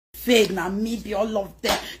fade. Now maybe all of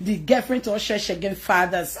them, the girlfriend or church again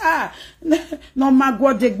fathers. No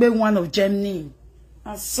magwa degbe one of Germany.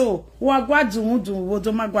 And so, wagwa do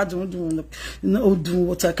wodo magwa do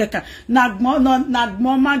water keka.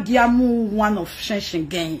 Nagmoma giamu one of Shenshin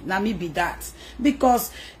gang. Now maybe that.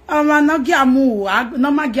 Because no magiamu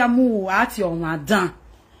at your madan.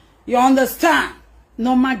 You understand?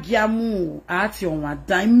 No magiamu at your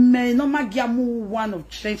madan. No magiamu one of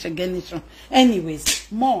change again.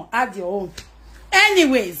 Anyways, more add your own.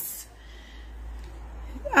 Anyways,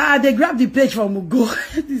 they grab the page from Mugo.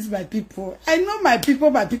 This is my people. I know my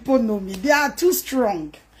people know me. They are too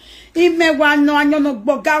strong. Yes,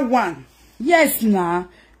 nah.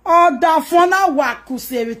 Oh, the fona waku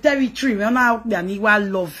se territory. We na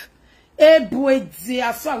love. Boy, they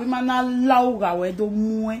are sorry, man. Laura, we do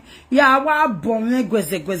mue. Ya wa bombe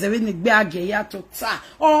gweze we ni gbage ya to ta.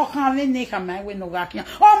 Oh, kami ne kama we no gakia.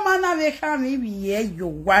 Oh, man, we kami we yo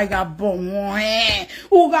wa ga bombe.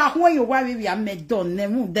 Uga hwe yo wa we amedon ne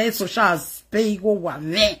mu de social space go wa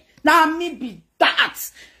me. Na me be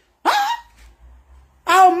that. Huh?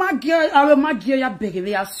 Oh my girl, ya beg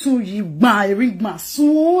ya soon you ring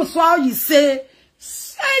so how you say,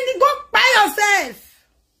 and go by yourself.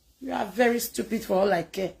 You are very stupid for all I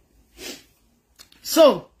care.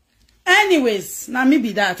 So, anyways, now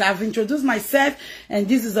maybe that I've introduced myself, and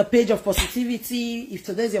this is a page of positivity. If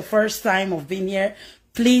today is your first time of being here,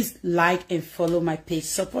 please like and follow my page.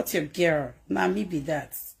 Support your girl. Now maybe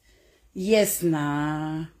that. Yes,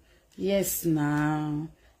 nah. Yes, nah.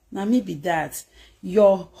 Now maybe that.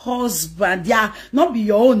 Your husband, yeah, not be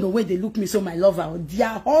your own the way they look me so my lover. Their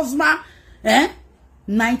husband,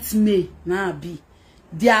 nightmare, nah be.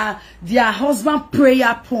 Their husband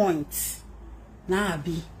prayer point, nah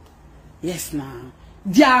be. Yes, nah.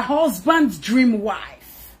 Their husband's dream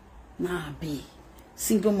wife, nah be.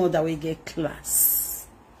 Single mother we get class.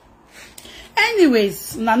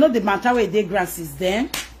 Anyways, now know the matter where they grass is there.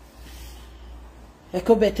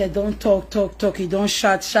 Eko better don't talk, you don't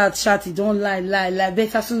shout, you don't lie.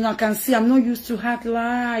 Better soon I can see I'm not used to hard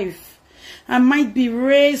life. I might be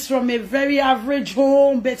raised from a very average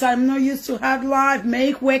home, but I'm not used to hard life.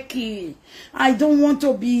 Make weki. I don't want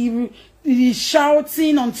to be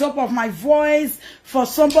shouting on top of my voice for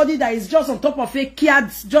somebody that is just on top of a kid,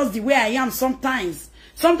 just the way I am sometimes.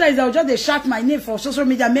 Sometimes I'll just shout my name for social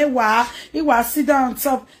media. Mewa, it was sit down on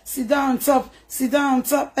top.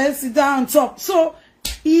 So,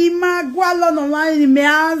 imagwalo no line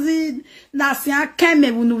meazi na si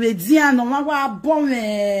akeme bunuwe dia no wa bon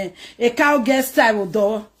e cow guest style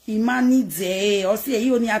do imani de o si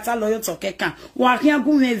eyi oni ata loyo to kekan wa kian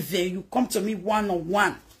gun me you come to me one on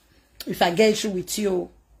one if I get issue with you.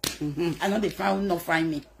 I know they find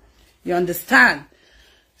me. You understand?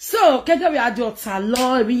 So, kejo we adio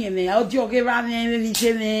talo bi yen me audio ge ra me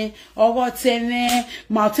je me owo te me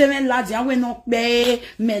ma te me ladi an we no pe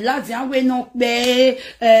me ladi an we no pe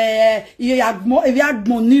ye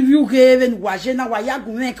agbon ni ru ge we wa je na wa ya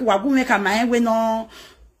gun me ka ma we no.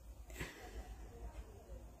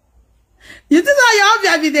 You do not your hobby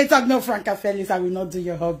every day talk no Franca Felix. I will not do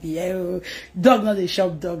your hobby. Dog not a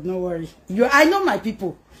shop dog, no worry. I know my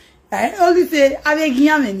people. I only say avec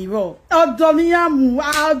rien anymore. Odonia mu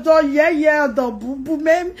odo ye odo bubu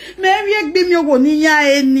me ek bi mi owo ni ya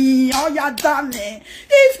eni o ya dame.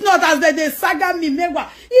 If not as they saga me mewa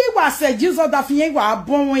he was said Jesus that fin wa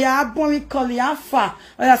bon we call ya fa.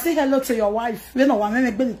 I say hello to your wife. We no wa me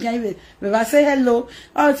gbe ni pian we say hello.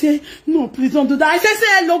 I say no please don't do that. I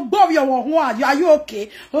say hello Bob your one. Are you okay?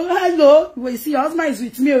 Oh hello. Well, you see your husband is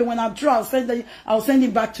with me when I'm through I'll send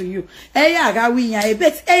him back to you. Eh ya ga wi yan e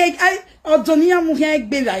bet Odonia mu hen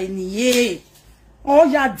egbe la eniye. O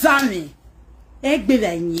ya dame. Egbe la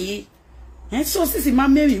eniye. And so sisi ma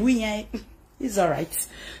Mary wi yan. It's all right.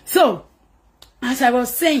 So, as I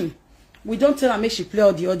was saying, we don't tell her make she play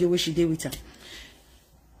all the audio way she did with her.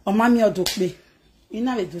 O mami odokpe.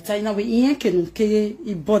 Ina we do ta ina we yen ke no ke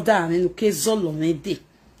iboda and no ke zolo me dey.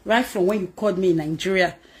 Right from when you called me in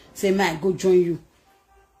Nigeria, say man go join you.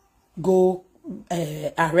 Go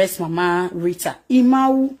arrest Mama Rita.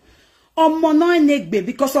 Imau omo no enegbe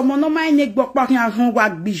because omo no ma enegbo pa kan wa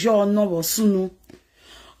gbijo ona wo sunu.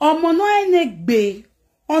 Omo no enegbe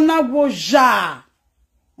ona wo ja.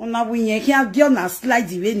 Ona wo yen kian gi ona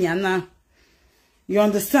slide we ni ana. You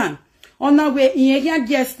understand? Ona we yen kian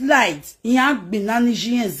gi slide. Yen gbe na ni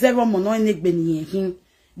jien zero omo no enegbe ni yen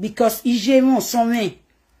because ije won so men.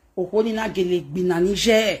 Okoni na gele gbe na ni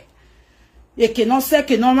je. Eke no se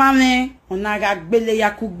ke no mame ona ga gbele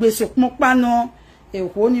ya ku gbe so pon pa no e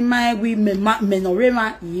ho ni ma wi me no re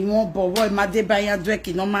ma yi won bowo ma de ba ya do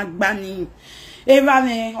ke no ma gba ni Eva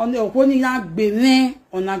me, on the okoni na gbeme,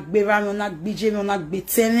 on a gbeva, on a gbije, on a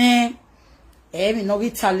gbetene. Mi no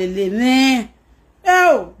gitalele me.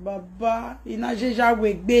 Oh, baba, ina jeja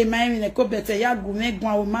wegbe, ma mi ne ko bete ya gume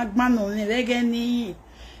gwan o magma no ne regeni.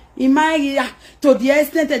 Imai to the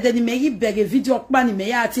extent that the me beg a video pa ni me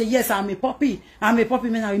ya say yes, I'm a puppy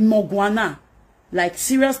me na mogwana. Like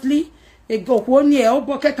seriously? E go woni e o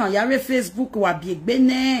boke kan yare Facebook wa bi egbe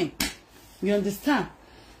ne. You understand?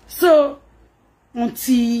 So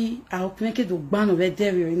until I open ke do gban over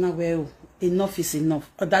there in a way. Enough is enough.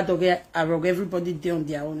 That dog everybody there on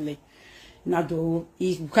their own way. Now do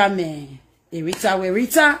come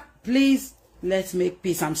Rita, please let's make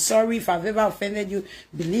peace. I'm sorry if I've ever offended you.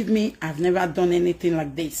 Believe me, I've never done anything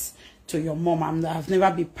like this to your mom. I've never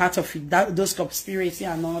been part of it, those conspiracy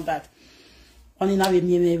and all that.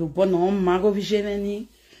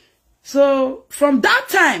 So from that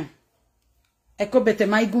time,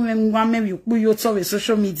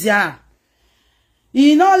 social media.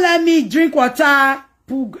 You know, let me drink water.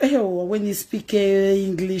 When you speak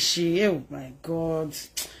English, oh my God,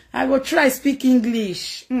 I will try speak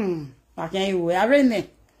English. So I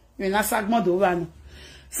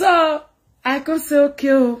can say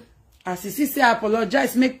okay. As you see, I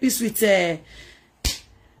apologize. Make peace with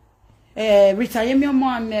retire me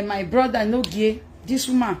mom and my brother. No gay. This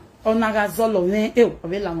woman onagazolo ne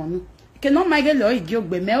ovela monu. Cannot my girl or you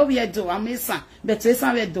be me over do amesa, but we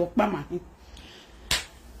san do mama.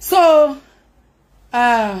 So,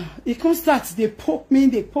 it can't start. They poke me.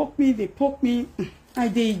 They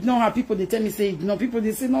ignore how people, they tell me, say ignore. People,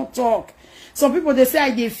 they say not talk. Some people, they say,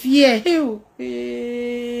 they fear.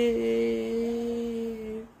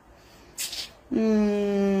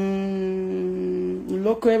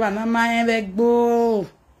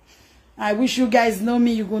 I wish you guys know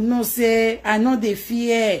me. You go know, say, I know they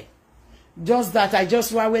fear. Just that I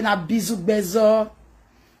just want when I bizu bezo.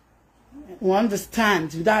 You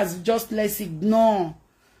understand? That's just let's ignore.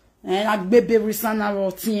 And like baby Risana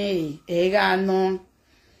routine. No.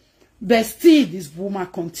 But still, this woman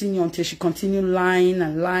continue until she continue lying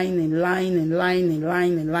on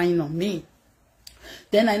me.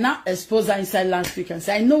 Then I now expose her inside last week and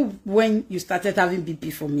say, I know when you started having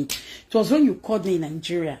BP for me. It was when you called me in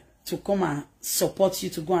Nigeria to come and support you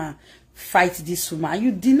to go and fight this woman. And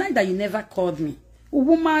you denied that you never called me.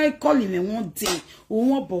 Woman calling me one day.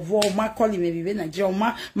 Woman bovo ma calling me in Nigeria.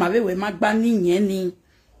 Ma we magbani nyeni.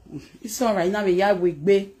 It's all right now. We are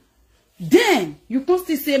wigbe. Then you can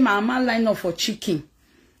still say mama line up for chicken.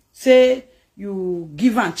 Say you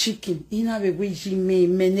give her chicken. In a way she may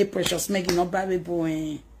many precious making up baby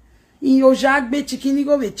boy. In your jagbe chicken, you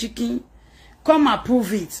go with chicken. Come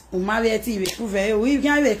approve it. Umarieti we prove it. We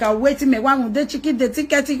can wait me one the chicken the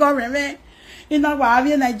ticket go reme. In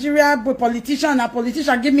our Nigeria politician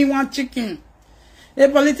give me one chicken. A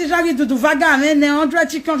politician get to do vaga and 100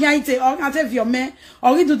 chicken can eat or can't have your man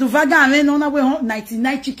or get to do vaga and on our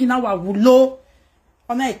 99 chicken our wulo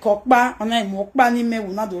on a cockba on a mokba ni me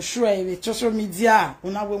will not do sure with social media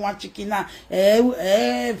on our one chicken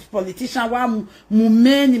politician wa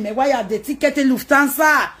mumeni me why are the ticket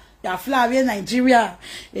Lufthansa ya fly Nigeria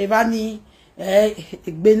evani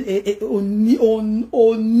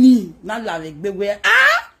oni na la regbe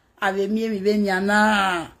ave mi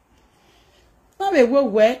benyana.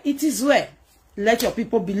 Where it is where. Let your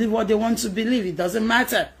people believe what they want to believe. It doesn't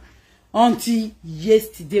matter. Until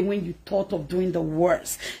yesterday when you thought of doing the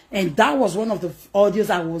worst. And that was one of the audios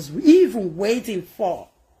I was even waiting for.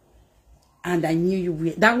 And I knew you were.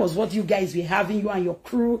 That was what you guys were having, you and your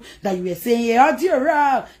crew, that you were saying,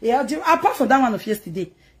 apart from that one of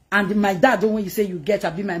yesterday. And my dad, when you say you get,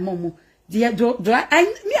 I'll be my mom. I'm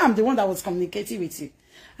the one that was communicating with you.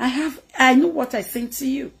 I know what I sent to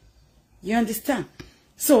you. You understand?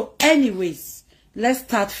 So, anyways, let's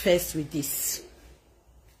start first with this.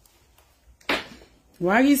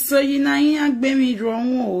 Why is so you na gbe mi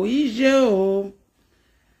wrong o ije o?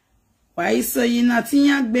 Why is so you na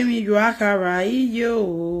tin gbe mi ro akara ije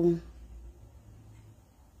o?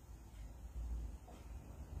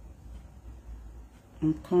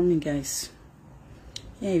 I'm coming, guys.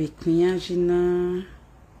 Yeah, we can.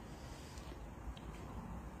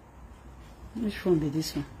 Which one be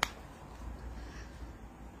this one?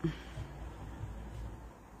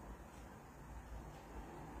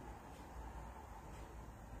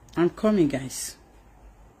 I'm coming, guys.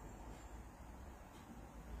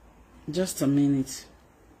 Just a minute.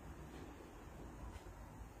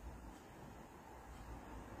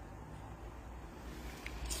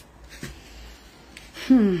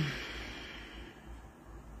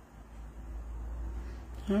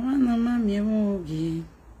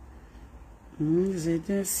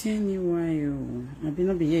 They see anyone. I've been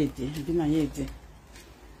not be here. I've been here.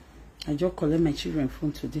 I just collect my children's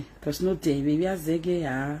phone today because no day baby as they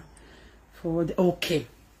get forward. Okay,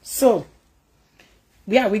 so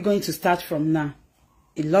where are we going to start from now?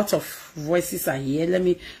 A lot of voices are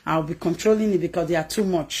here. I'll be controlling it because they are too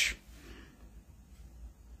much.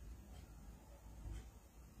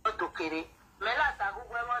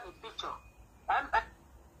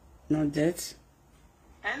 Not that.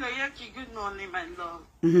 Good morning, my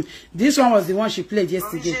love. This one was the one she played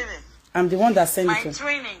yesterday. I'm the one that sent my it to.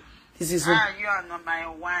 training. This is one. You are not my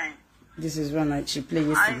wine. This is one she played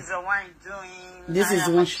yesterday. How is the wine doing? This is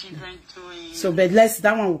the one. Doing? So, but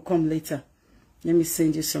that one will come later. Let me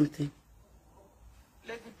send you something.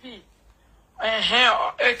 Lady P.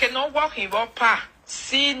 You cannot walk in your park.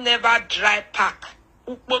 See never dry park.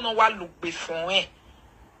 Upo no wa look before.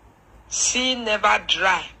 See never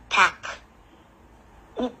dry park.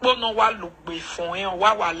 Upo no wa look before.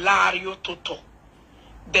 Wa lario toto.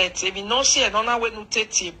 But if you no see another way no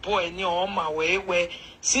take boy any on my way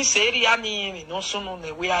since area ni no so no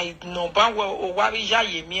we are no ban o wa bi ya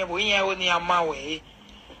ye mi e bo yen o ni ama we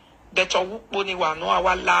but upo ni wa no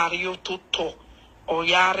wa lario toto o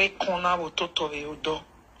yare kona wo toto we odo.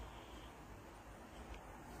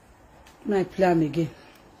 My plan again.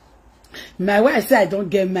 My wife said I don't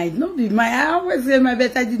get mine. No be my. I always say my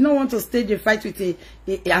bet. I did not want to stage a fight with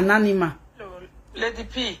an animal. Lady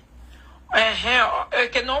P. You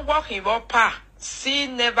cannot walk in your park. See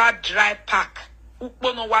never dry park.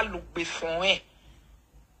 Upo no wa look before.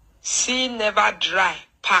 See never dry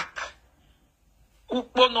park.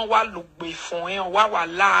 Upo no wa look before. Wa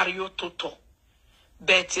lario toto.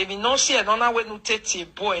 But if you no see another way no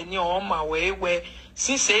take boy any on my way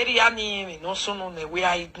since area ni no so no we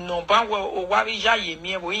are no ban o wa bi ya ye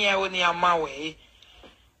mi e bo yen o ni ama we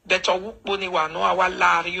but upo ni wa no wa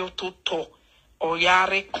lario toto o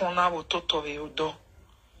yare kona wo toto we odo.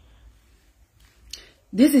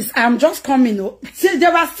 This is I'm just coming. See,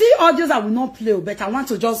 there are still audios I will not play, but I want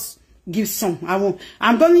to just give some.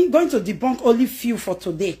 I'm going to debunk only few for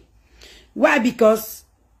today. Why? Because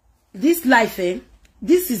this life,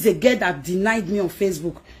 this is a girl that denied me on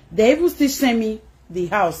Facebook. They even still send me the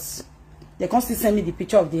house. They can't still send me the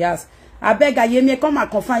picture of the house. I beg Ayemi, come and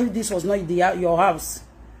confirm if this was not your house.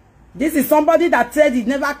 This is somebody that said he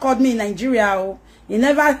never called me in Nigeria. Oh. He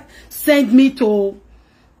never sent me to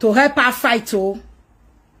help her fight. Oh.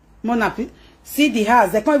 Mona, see the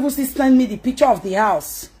house. They can't even still send me the picture of the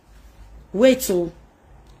house. Wait, oh.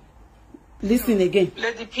 Listen again.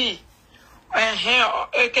 Lady P.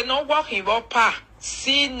 You cannot walk in your park.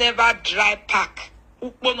 See never dry park.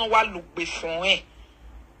 Upo no wa look before.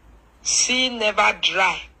 See never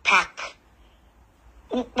dry park.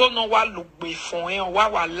 Upo no wa look before.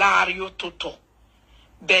 Wa lario toto.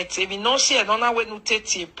 But if you no see another way no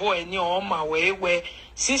take boy any on my way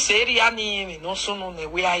since area ni no so no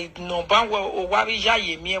we are no ban o wa bi ya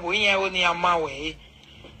ye mi e bo yen o ni ama we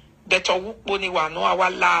but upo ni wa no wa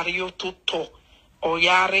lario toto o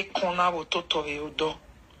yare kona wo toto we odo.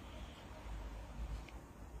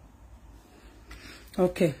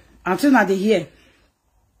 Okay, until now they hear.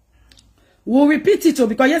 We'll repeat it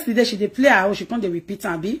because yesterday she did play her, she can't repeat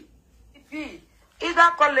and be.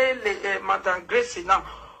 Either call Madam Gracie now,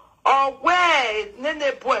 or where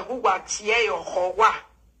nene boy who was here or hoa,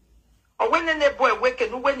 or when nene boy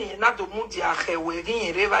waken when he not the moody a hewe,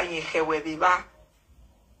 river in hewe viva.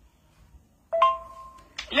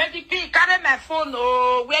 Lady P, carry my phone,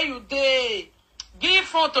 oh, where you dey? Give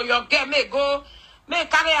phone to your girl, may go. May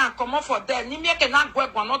carry and come on for them. Ni make not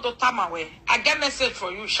work one other time away. I get message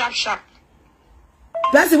for you, sharp.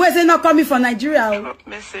 That's the way they not coming for Nigeria.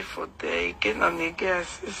 Message for them again and again.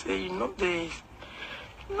 Say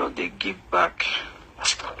they give back.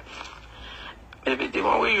 Maybe the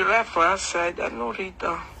one way you write for outside, I no read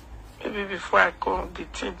that. Maybe before I call, the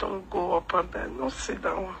thing don't go up and I no see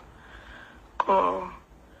that one. Call.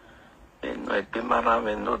 No, it be madam,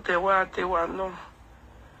 no, they were no.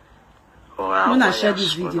 I'm not share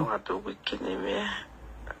this video.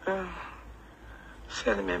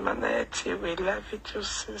 Send me my night we live video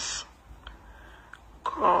sis.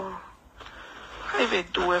 Call. I will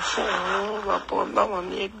do a phone upon that one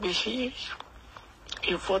be here.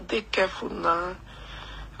 If you be careful now.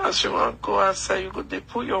 As you want to go outside, you go to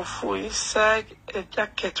put your phone inside a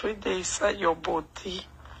jacket with the inside your body.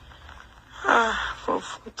 For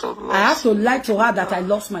photo. I have to lie to her that I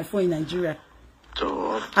lost my phone in Nigeria.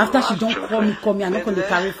 After she don't call me, I'm not going to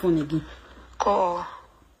carry phone again. Call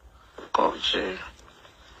Jay.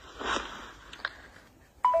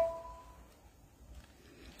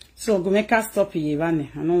 So go make her stop here, Ivane.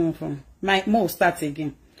 I don't want phone. My more start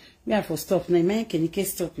again. Me I for stop now. Man, can you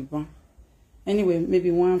stop it, bon? Anyway, maybe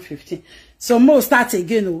 1:15. So Mo start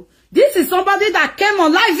again. Oh, this is somebody that came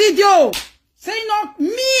on live video saying not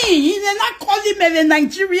me. He's not calling me in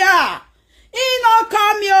Nigeria. He not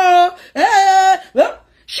call me. Well,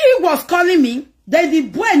 she was calling me. Then the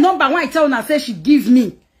boy number one I tell her say she give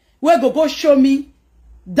me. Where go show me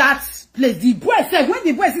that place. The boy said when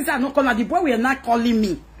the boy says I not calling, the boy were not calling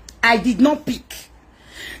me. I did not pick.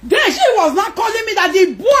 Then she was not calling me that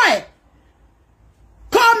the boy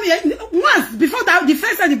called me once before that. The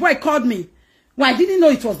first time the boy called me, well, I didn't know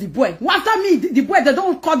it was the boy. After me, the boy, they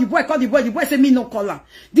don't call the boy, call the boy. The boy said me no call her.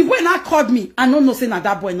 The boy now called me. I don't know saying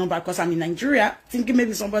that boy number because I'm in Nigeria, thinking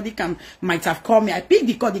maybe somebody might have called me. I picked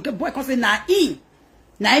the call. The boy can say nah be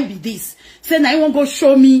this. Say nah he won't go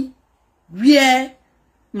show me where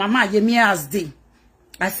Mama Yemi has day.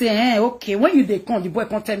 I say, okay. When you they come, the boy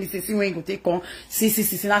can't tell me, say, see when you go take on, see.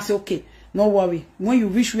 I say, okay, no worry. When you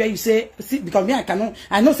reach where you say, see, because me,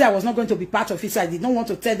 I know say I was not going to be part of it, so I did not want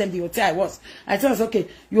to tell them the hotel I was. I tell us, okay,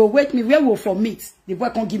 you wait me, where we'll for meet. The boy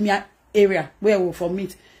can't give me an area where we'll for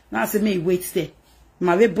meet. Now I say, me, wait there.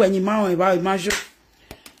 My boy, ni man, about imagine.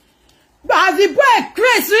 But as the boy,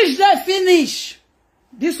 Chris, reach there, finish.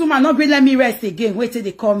 This woman not going let me rest again. Wait till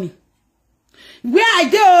they call me. Where I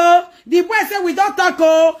go, the boy say we don't talk,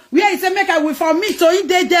 oh. Where he say make I will for me, so he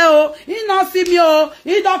dey there, oh. He not see me, oh.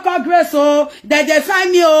 He don't call Grace, oh. They find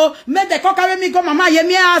me, oh. Make they call carry me go, Mama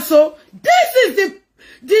Yemi ass, oh. This is the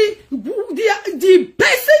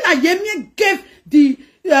person that Yemi gave the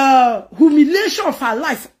humiliation of her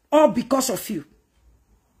life, all because of you.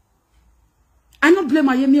 I don't blame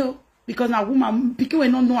Yemi, oh. Because now woman, people will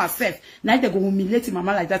not know herself. Now they go humiliate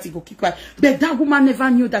Mama like that, he go keep quiet. But that woman never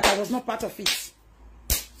knew that I was not part of it.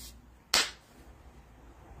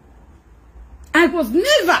 I was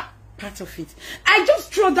never part of it. I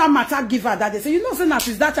just throw that matter, give her that. They say, you know, say now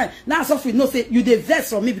since that time, now Sophie no say you the vex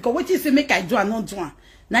for me because what you say make I do and not do.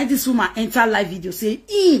 Now this woman enter live video say,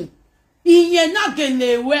 he not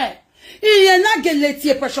gonna wear. He not gonna let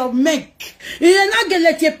your pressure make. He not gonna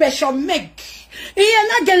let your pressure make. He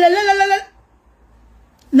not gonna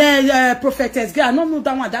the prophetess girl. I don't know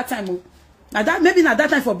that one at that time. Now that maybe not that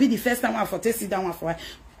time for be the first time I for taste that one for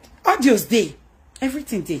audios day,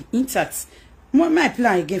 everything day intact. What my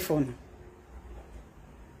plan again for now?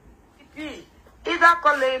 Either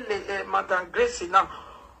call Madam Gracie now,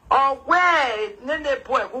 or where nene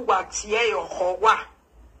boy who was here or hoa,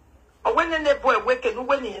 or when nene boy waken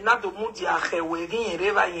when he not the moody a hewing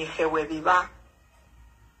river in Heweriva.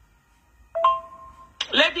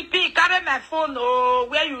 Lady P, carry my phone, oh,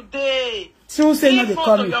 where you day? So say no, they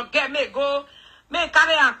call me. Your get me go, me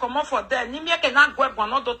carry and come off for them. You make not go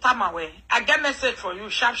another time away. I get message for you,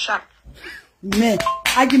 sharp. Me,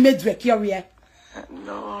 I give me direct your way.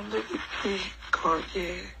 No, Lady P, call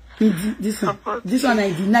yeah. This one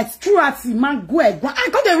I did not. True as man go. I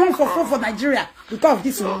got the wrong for Nigeria because of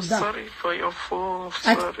this one. Sorry for your phone.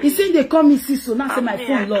 Sorry. He saying they call me sis, so now say my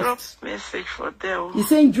phone lost. Drop message for them. He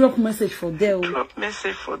saying drop message for them. Drop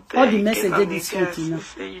message for them. All the message they this week, you know. He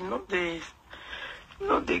say you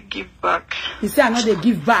know they give back. He say I know they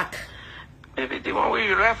give back. Maybe the one where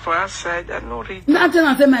you write for outside, I know read. Nothing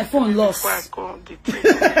I say my phone lost. Before I go on the thing.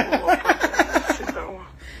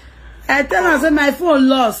 I tell her, say my phone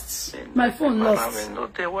lost. My phone lost. I know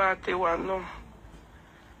they were no.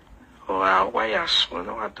 Oh, why are you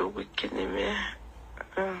no? I do wicked me.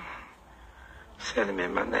 Send me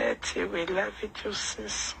my night. We love it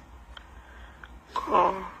since.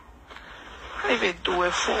 Go. I will do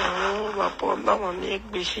a phone. But now on the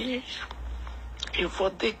exhibition. You for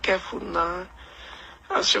be careful now.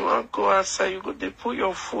 As you want to go outside, you go to put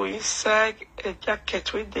your phone inside a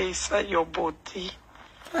jacket with the inside your body.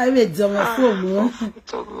 I made my phone.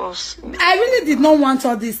 I really did not want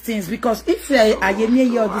all these things because if I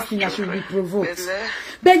hear all these things, I should be provoked.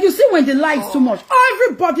 But you see, when the light is too much,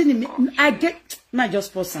 everybody in me, I get not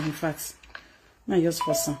just person. In fact, not just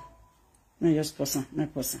person,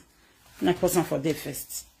 not person for their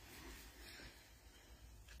first.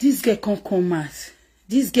 This girl can't come out.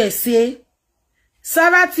 This girl say,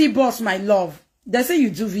 Sarah T boss, my love. They say you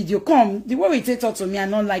do video. Come, the way we take talk to me, I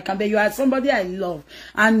don't like him, but you are somebody I love.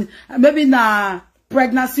 And maybe na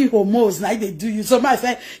pregnancy hormones, like they do you. So my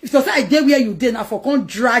say, if you say I did where you did, now for can't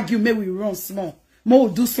drag you, maybe we run small. More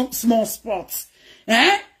do some small sports.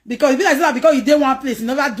 Because if you like that, because you did one place, you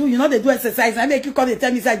never do, you know they do exercise. I make you call they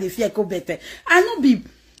tell me say they fear go better. I know be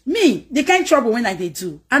me, they kind trouble when I they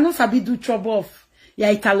do. I know Sabi do trouble of ya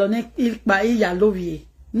italone ya lovie.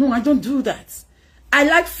 No, I don't do that. I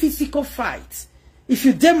like physical fights. If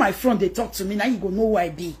you dare my front, they talk to me, now you go know who I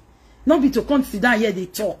be. Not be to come sit down here, they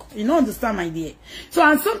talk. You don't understand my dear. So,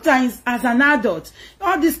 and sometimes, as an adult,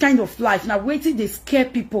 all this kind of life, now waiting, they scare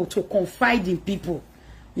people to confide in people.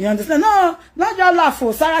 You understand? No, not just laugh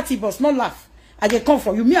for Sarah T-Boss, not laugh. I get come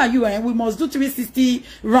for you. Me and you, and we must do 360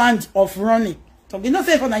 rounds of running. So, we not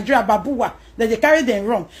say for Nigeria, babuwa, that they carry them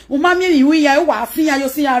run. Umami, you ya, you see ya, you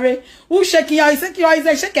see ya, who shaking ya,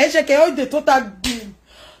 shake all the total.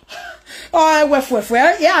 Oh, we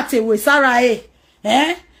yeah, te we Sarah,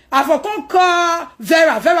 eh? I for come call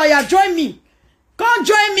Vera, ya join me. Come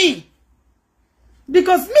join me.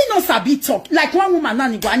 Because me no sabi talk. Like one woman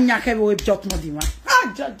nani go anyake we jot no di man.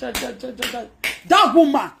 Ah, that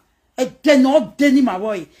woman, they not deni my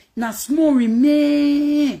boy. Na small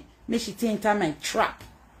remain. Make she enter my trap.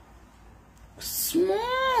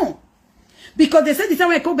 Small. Because they said the time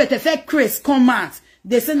when I go better fake Chris come out.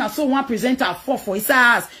 They say now so one presenter fall for his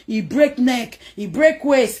ass. He break neck, he break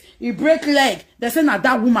waist, he break leg. They say now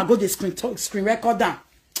that woman go the screen record down.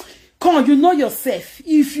 Come on, you know yourself.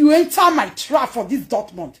 If you enter my trap for this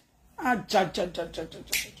Dortmund,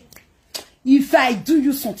 if I do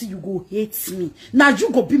you something, you go hate me. Now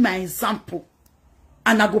you go be my example,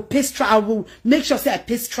 and I go pay I will make sure say I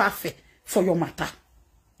pay traffic for your matter.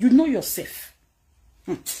 You know yourself.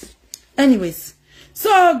 Anyways.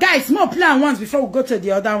 So, guys, more plan once before we go to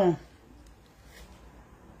the other one.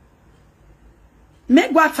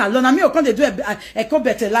 Make what alone. I mean, you can't do a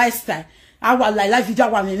better lifestyle. I will like video.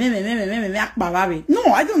 No,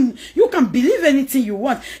 I don't. You can believe anything you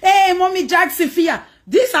want. Hey, Mommy Jack Sophia.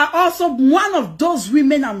 These are also one of those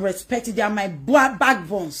women I'm respecting. They are my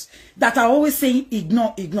backbones that are always saying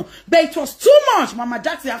ignore. But it was too much. Mama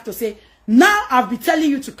Jackson have to say, now I've been telling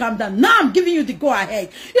you to calm down. Now I'm giving you the go ahead.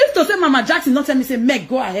 If to say Mama Jackson not tell me say Meg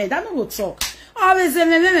go ahead, I don't go talk. Always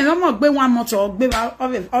say one more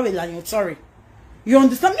talk. Sorry. You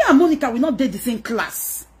understand? Me and Monica will not date the same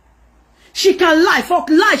class. She can lie. Fuck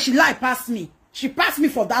lie. She lie past me. She passed me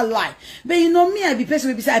for that lie. But you know me, I be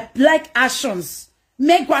person will say I like actions.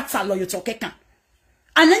 Meg what's a you talk can.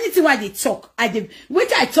 And anything why they talk,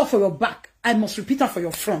 wait I talk for your back, I must repeat that for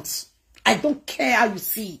your front. I don't care how you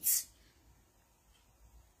see it.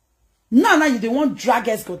 Now you don't want drag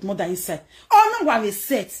us got more than inside. Oh no, what we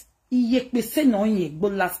said. Iyeki say no go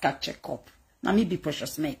last check up. Now me be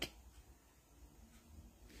precious Meg.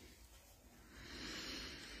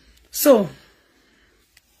 So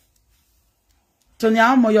Tony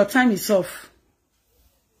Almo, your time is off.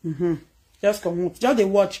 Just come. Just they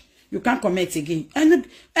watch. You can't comment again.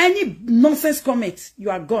 Any nonsense comment, you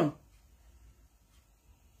are gone.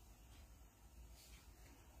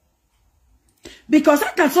 Because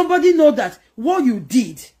how can somebody know that what you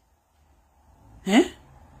did?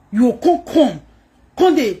 You come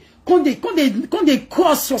they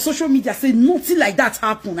cross for social media say nothing like that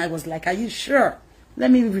happened. I was like, are you sure? Let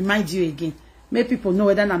me remind you again. Make people know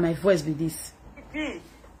whether my voice be this.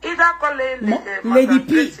 Either call Lady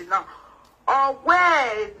P. Or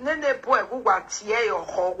where nene boy who was here or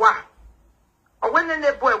Hawa. Or when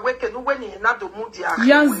nene boy wake and when he not the moody.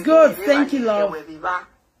 Yes, good. Thank you, love.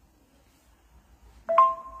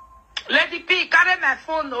 Lady P, carry my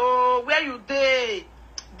phone. Oh, where you dey?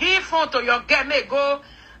 Give phone to your girl. May go.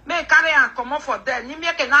 May carry and come up for them. You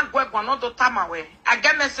make not go another time away. I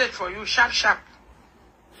get message for you. Sharp.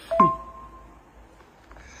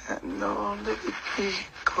 No, Lady P,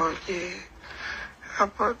 call you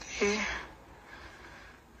about the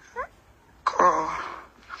call.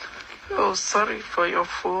 Oh, sorry for your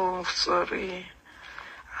phone. Sorry.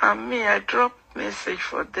 I dropped message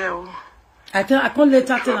for them. I can't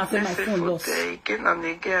later tell after my phone lost. Again and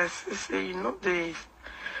again, I say, you know they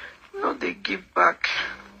give back.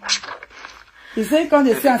 You say when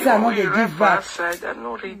they say I know they give back. I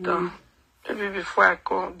know read down. Maybe before I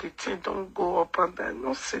call, the thing don't go up and I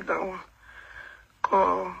no sit down.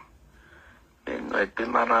 Call. No,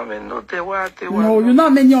 you know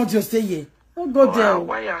many audios say here. Don't go there.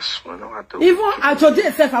 Even I today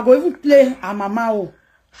itself, I go even play a mama.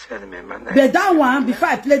 But that one, before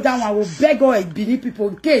I play that one, I will beg all Benin people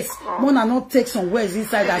in case Mona not take some words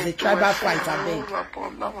inside as a tribal fight. I beg.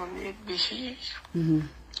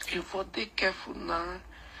 You for take careful now.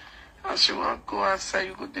 As you want to go outside,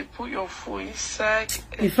 you go to put your phone inside.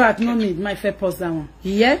 In fact, no need. My fair pause that one.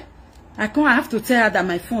 Yeah? I have to tell her that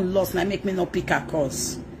my phone lost and I make me not pick her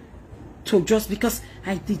calls. So just because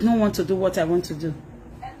I did not want to do what I want to do.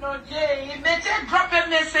 No, Jay, you better drop a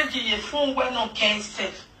message in your phone when no cancel.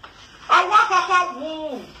 I walk.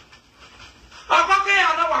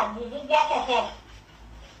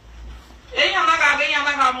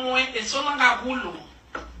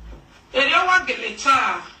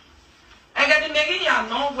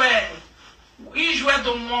 Ijwe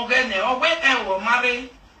do mongene, owe ewo mare.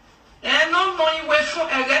 No no iwe fun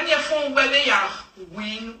egene fun wele ya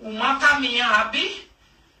win umata mi abi.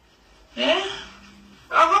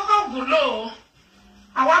 Akoko gulo.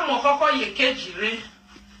 Awa mo koko ye kejire.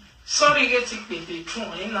 Sorry get it pepe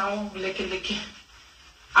tun na won lekeleke.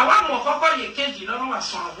 Awa mo koko ye keji lo wa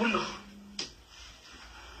so agulo.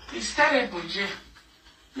 It's terrible, je.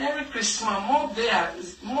 Merry Christmas,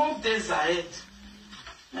 more days ahead.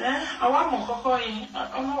 Awa mo koko yin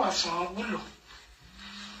ono wa so agulo.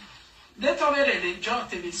 They told me they job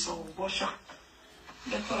to be so bosha.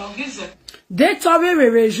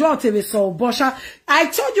 I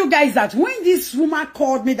told you guys that when this woman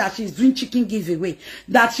called me that she's doing chicken giveaway,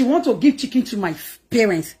 that she wants to give chicken to my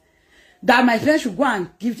parents, that my parents should go and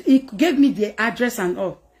give, he gave me the address and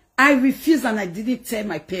all. I refused and I didn't tell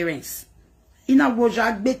my parents.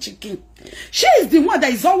 Chicken. She is the one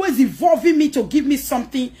that is always involving me to give me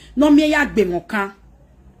something. No me yak.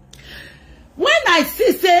 When I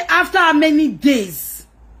see, say, after how many days,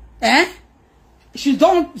 she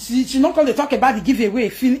not going to talk about the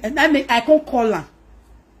giveaway. I can't call her.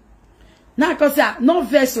 Now, because no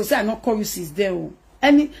vessel, say I not call you since there.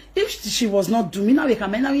 And if she was not doing, now we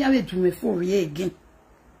come, now we have to do it for you again.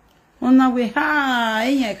 On our way,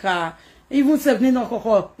 even if we not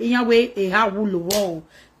call, in your way, a how will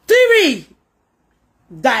Three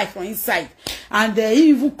die from inside, and they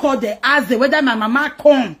even call the ask the whether my mama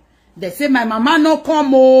come. They say my mama no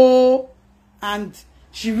come and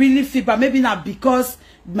she really feel, but maybe not because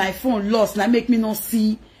my phone lost. Now make me not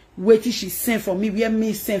see where she sent for me,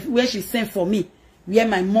 where she sent for me, where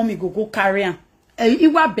my mommy go carry her.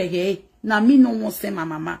 Iwa bege na me no want send my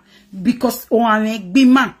mama because o ame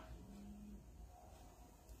gbima.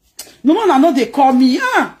 No one I know they call me.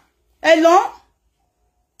 Hello.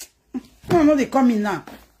 No, no, they call me now.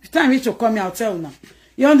 If time reach to call me, I'll tell you now.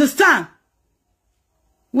 You understand?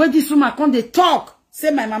 When this woman come, they talk.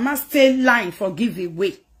 Say my mama stay line for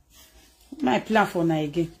giveaway. My plan for now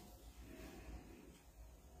again.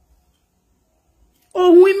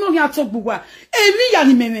 Oh, we mo ya talk buwa. Every ya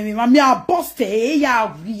ni me a boss te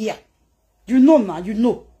ya we. You know now, you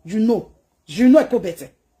know it go better.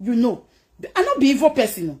 You know. I not be evil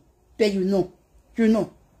person, no. But you know.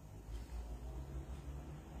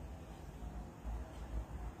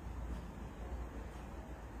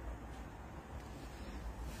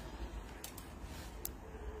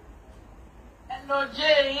 No,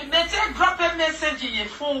 Jay, you better drop a message in your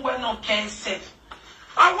phone when no cancel.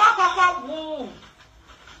 I walk woo.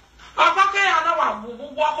 I walk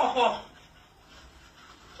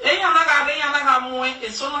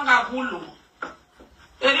it's so long a hulu.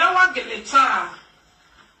 If you want to get the time,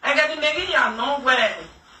 I got to make it nowhere.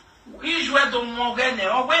 Usually don't morgan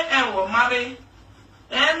or wherever marry.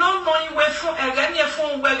 And no knowing where for again your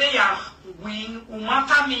phone where they are. Win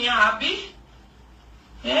umata mi happy.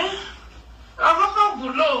 Akoko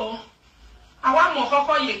gulo awa mo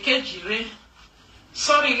koko ye kejire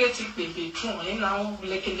sorry get it baby tun na won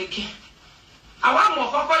lekeleke awa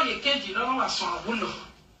mo koko ye kejire no wa so agulo.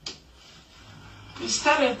 It's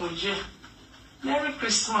terrible, je. Merry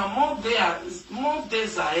Christmas, more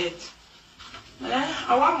days ahead.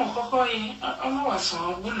 Awa mo koko yin no wa so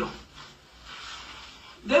agulo.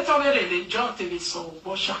 They told me they job to be so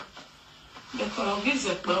bosha. Because gives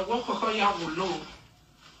it but wo koko ya gulo.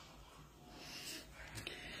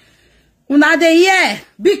 Una de here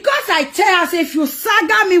because I tell us if you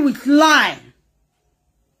saga me with lie,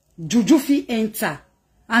 juju fi enter,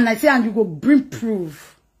 and I say and you go bring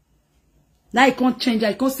proof. Now I can't change.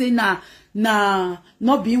 I can't say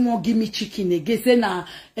not being won't give me chicken again.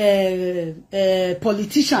 Say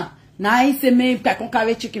politician. Now I say me I can't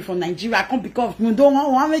carry chicken from Nigeria. I can't because you don't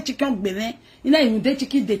want me chicken bene. You know you dey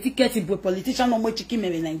chicken the ticket if politician no more chicken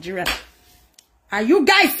in Nigeria. Are you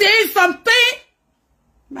guys saying something?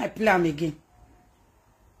 My plan again.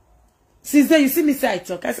 Since then you see me say I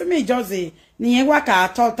talk. I say me just say ni waka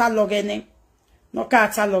atota logene. No ka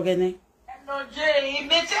ata logene. No Jay, you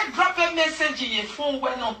better drop a message in your phone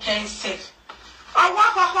when no cancel. I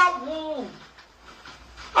walk woo.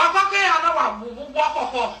 I walk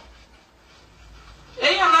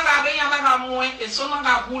it's so long a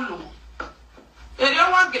hulu. If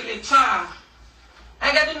you want to get the time,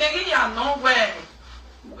 I got to make it nowhere.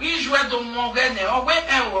 Usually don't morgan or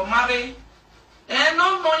wherever marry. And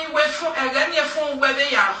no knowing where for again your phone where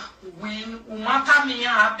they are. Win umata mi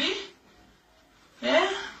happy.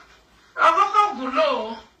 Akoko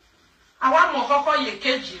gulo awa mo koko ye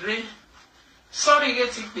kejire sorry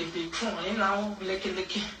get it baby tun na won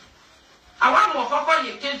lekeleke awa mo koko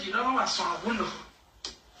ye kejire no wa so agulo.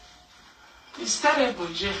 It's terrible,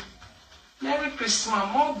 je. Merry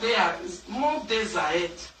Christmas. More days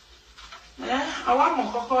ahead. I want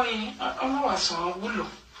more cocoa in. I know what's on Willow.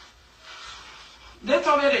 They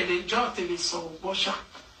told me the job to be so washer.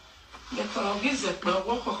 They told me that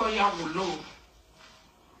what cocoa ya Willow.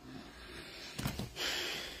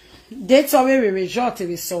 They told me the job to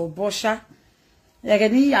be so washer. Like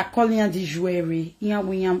any are calling the jewelry. Ian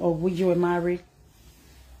William or would you marry?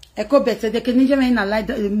 Echo better. They can even like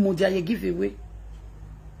the model you give away.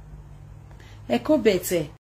 Echo better.